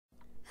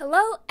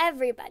Hello,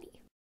 everybody.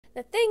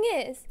 The thing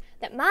is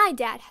that my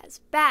dad has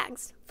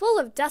bags full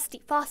of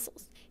dusty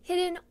fossils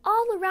hidden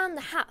all around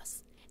the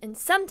house, and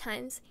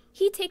sometimes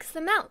he takes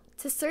them out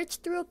to search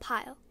through a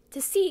pile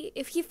to see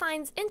if he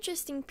finds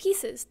interesting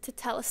pieces to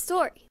tell a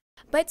story.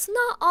 But it's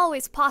not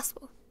always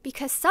possible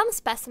because some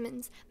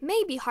specimens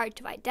may be hard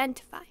to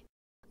identify.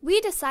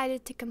 We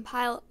decided to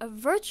compile a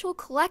virtual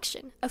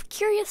collection of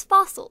curious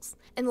fossils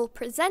and will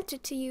present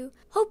it to you,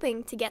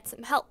 hoping to get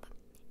some help.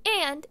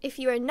 And if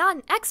you are not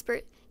an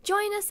expert,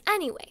 join us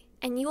anyway,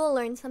 and you will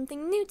learn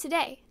something new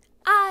today.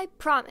 I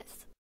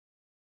promise.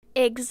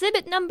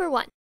 Exhibit number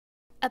 1.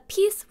 A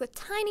piece with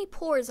tiny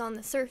pores on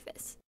the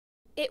surface.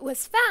 It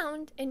was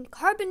found in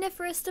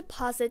Carboniferous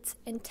deposits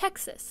in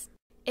Texas.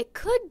 It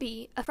could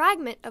be a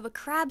fragment of a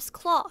crab's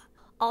claw,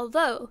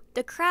 although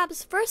the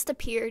crabs first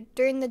appeared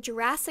during the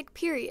Jurassic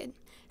period.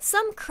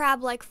 Some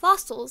crab-like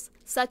fossils,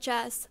 such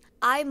as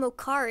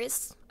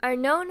Imocaris, are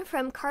known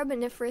from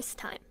Carboniferous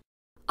time.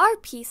 Our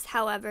piece,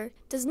 however,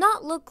 does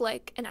not look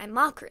like an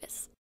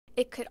Imocaris.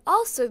 It could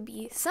also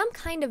be some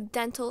kind of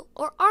dental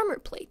or armor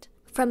plate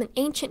from an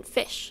ancient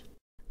fish.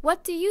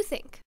 What do you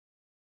think?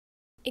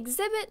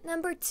 Exhibit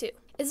number 2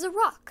 is a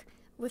rock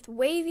with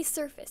wavy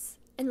surface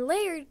and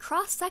layered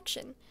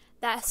cross-section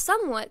that has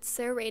somewhat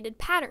serrated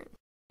pattern.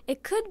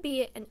 It could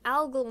be an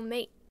algal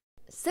mate,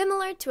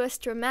 similar to a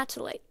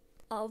stromatolite,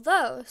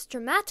 although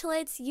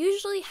stromatolites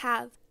usually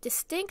have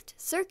distinct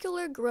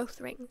circular growth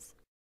rings.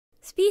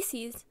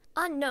 Species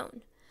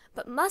unknown,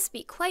 but must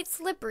be quite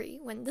slippery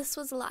when this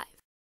was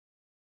alive.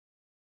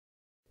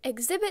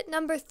 Exhibit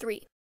number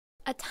 3.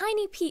 A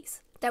tiny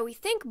piece that we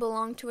think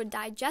belonged to a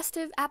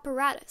digestive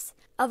apparatus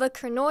of a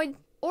crinoid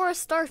or a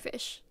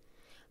starfish,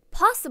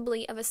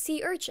 possibly of a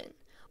sea urchin,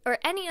 or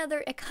any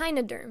other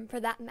echinoderm for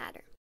that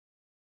matter.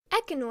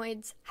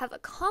 Echinoids have a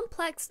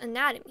complex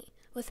anatomy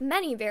with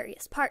many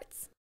various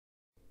parts.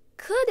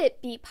 Could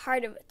it be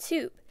part of a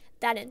tube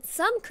that in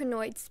some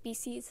crinoid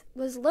species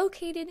was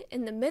located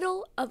in the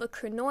middle of a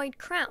crinoid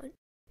crown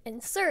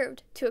and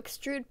served to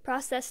extrude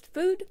processed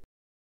food?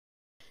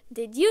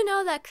 Did you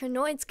know that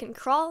crinoids can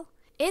crawl?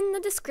 In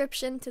the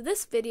description to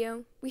this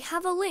video, we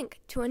have a link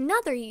to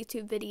another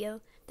YouTube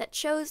video that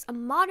shows a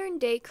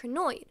modern-day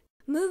crinoid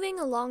moving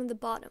along the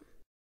bottom.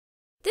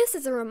 This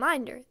is a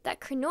reminder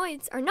that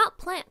crinoids are not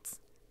plants.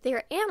 They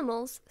are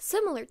animals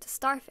similar to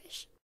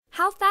starfish.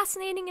 How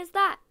fascinating is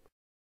that?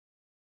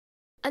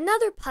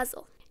 Another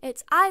puzzle.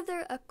 It's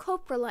either a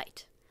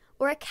coprolite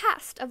or a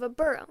cast of a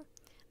burrow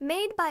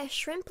made by a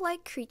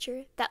shrimp-like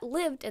creature that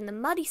lived in the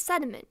muddy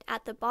sediment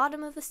at the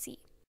bottom of the sea.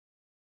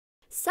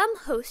 Some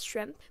host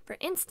shrimp, for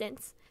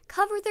instance,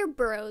 cover their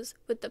burrows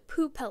with the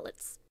poo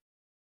pellets.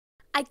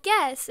 I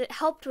guess it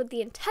helped with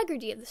the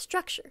integrity of the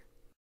structure.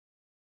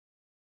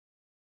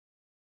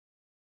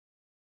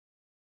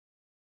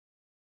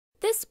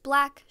 This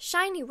black,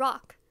 shiny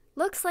rock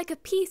looks like a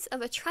piece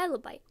of a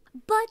trilobite,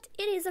 but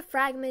it is a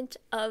fragment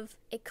of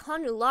a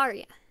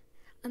conularia,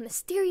 a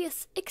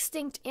mysterious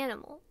extinct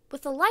animal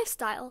with a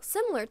lifestyle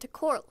similar to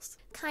corals,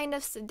 kind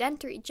of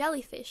sedentary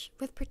jellyfish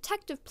with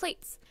protective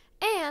plates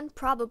and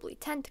probably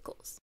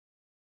tentacles.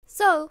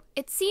 So,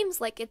 it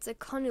seems like it's a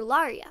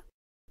conularia,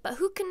 but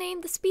who can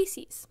name the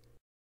species?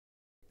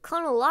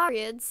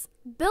 Conulariids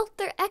built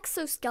their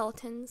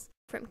exoskeletons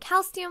from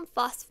calcium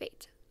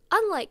phosphate,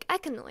 unlike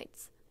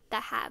echinoids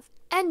that have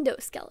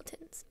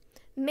endoskeletons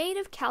made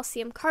of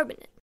calcium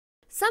carbonate.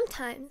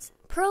 Sometimes,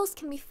 pearls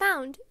can be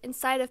found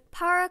inside of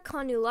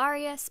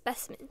paraconularia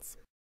specimens.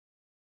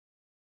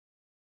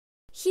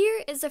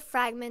 Here is a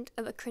fragment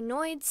of a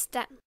crinoid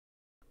stem,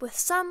 with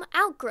some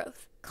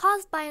outgrowth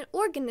caused by an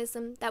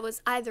organism that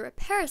was either a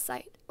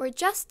parasite or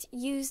just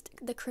used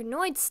the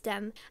crinoid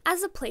stem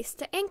as a place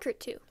to anchor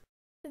to.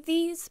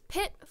 These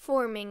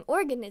pit-forming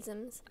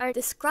organisms are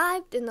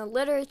described in the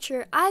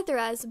literature either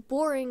as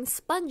boring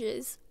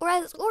sponges or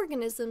as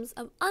organisms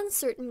of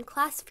uncertain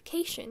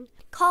classification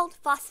called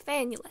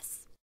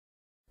phosphanulus.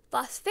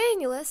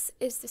 Phosphanulus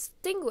is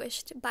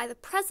distinguished by the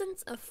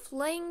presence of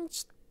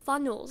flanged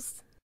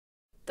funnels.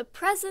 The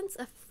presence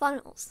of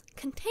funnels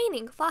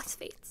containing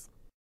phosphates.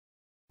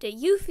 Do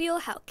you feel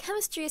how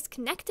chemistry is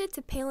connected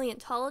to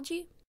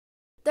paleontology?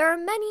 There are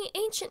many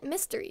ancient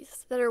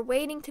mysteries that are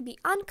waiting to be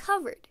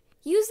uncovered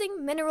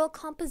using mineral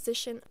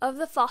composition of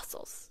the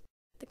fossils.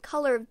 The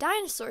color of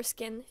dinosaur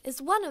skin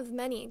is one of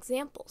many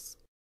examples.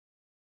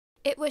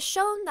 It was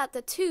shown that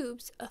the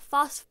tubes of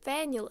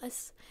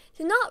Phosphanulus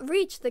do not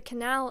reach the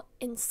canal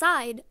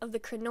inside of the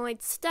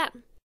crinoid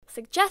stem,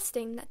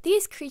 suggesting that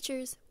these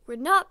creatures were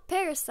not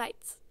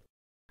parasites.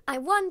 I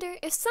wonder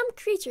if some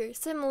creature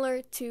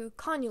similar to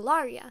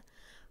conularia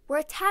were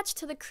attached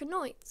to the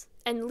crinoids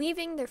and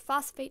leaving their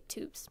phosphate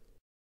tubes.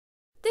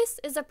 This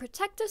is a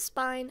protective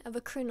spine of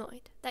a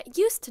crinoid that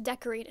used to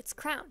decorate its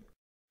crown,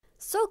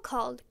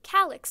 so-called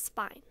calyx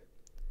spine.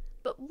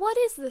 But what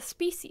is this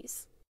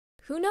species?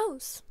 Who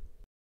knows?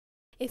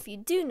 If you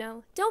do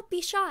know, don't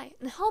be shy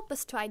and help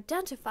us to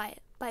identify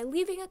it by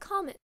leaving a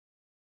comment.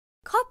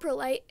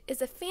 Coprolite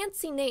is a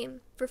fancy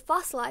name for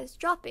fossilized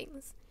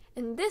droppings,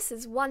 and this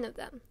is one of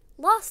them,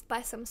 lost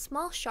by some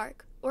small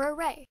shark or a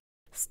ray.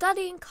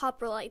 Studying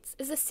coprolites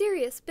is a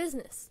serious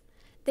business.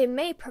 They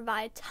may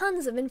provide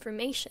tons of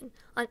information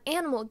on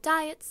animal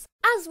diets,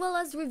 as well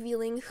as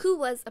revealing who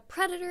was a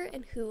predator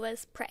and who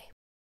was prey.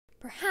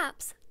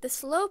 Perhaps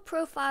this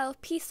low-profile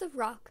piece of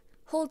rock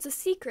holds a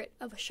secret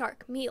of a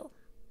shark meal.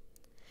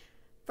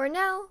 For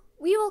now,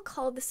 we will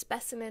call the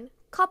specimen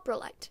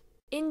coprolite,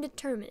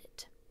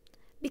 indeterminate,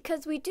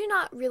 because we do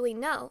not really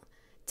know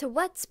to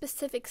what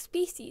specific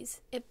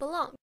species it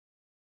belongs.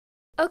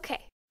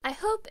 Okay, I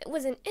hope it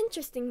was an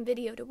interesting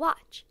video to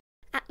watch.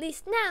 At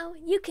least now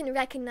you can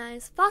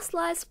recognize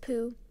fossilized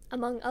poo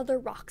among other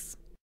rocks.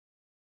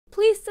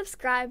 Please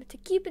subscribe to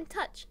keep in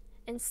touch,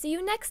 and see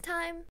you next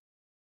time.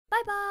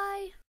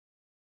 Bye-bye!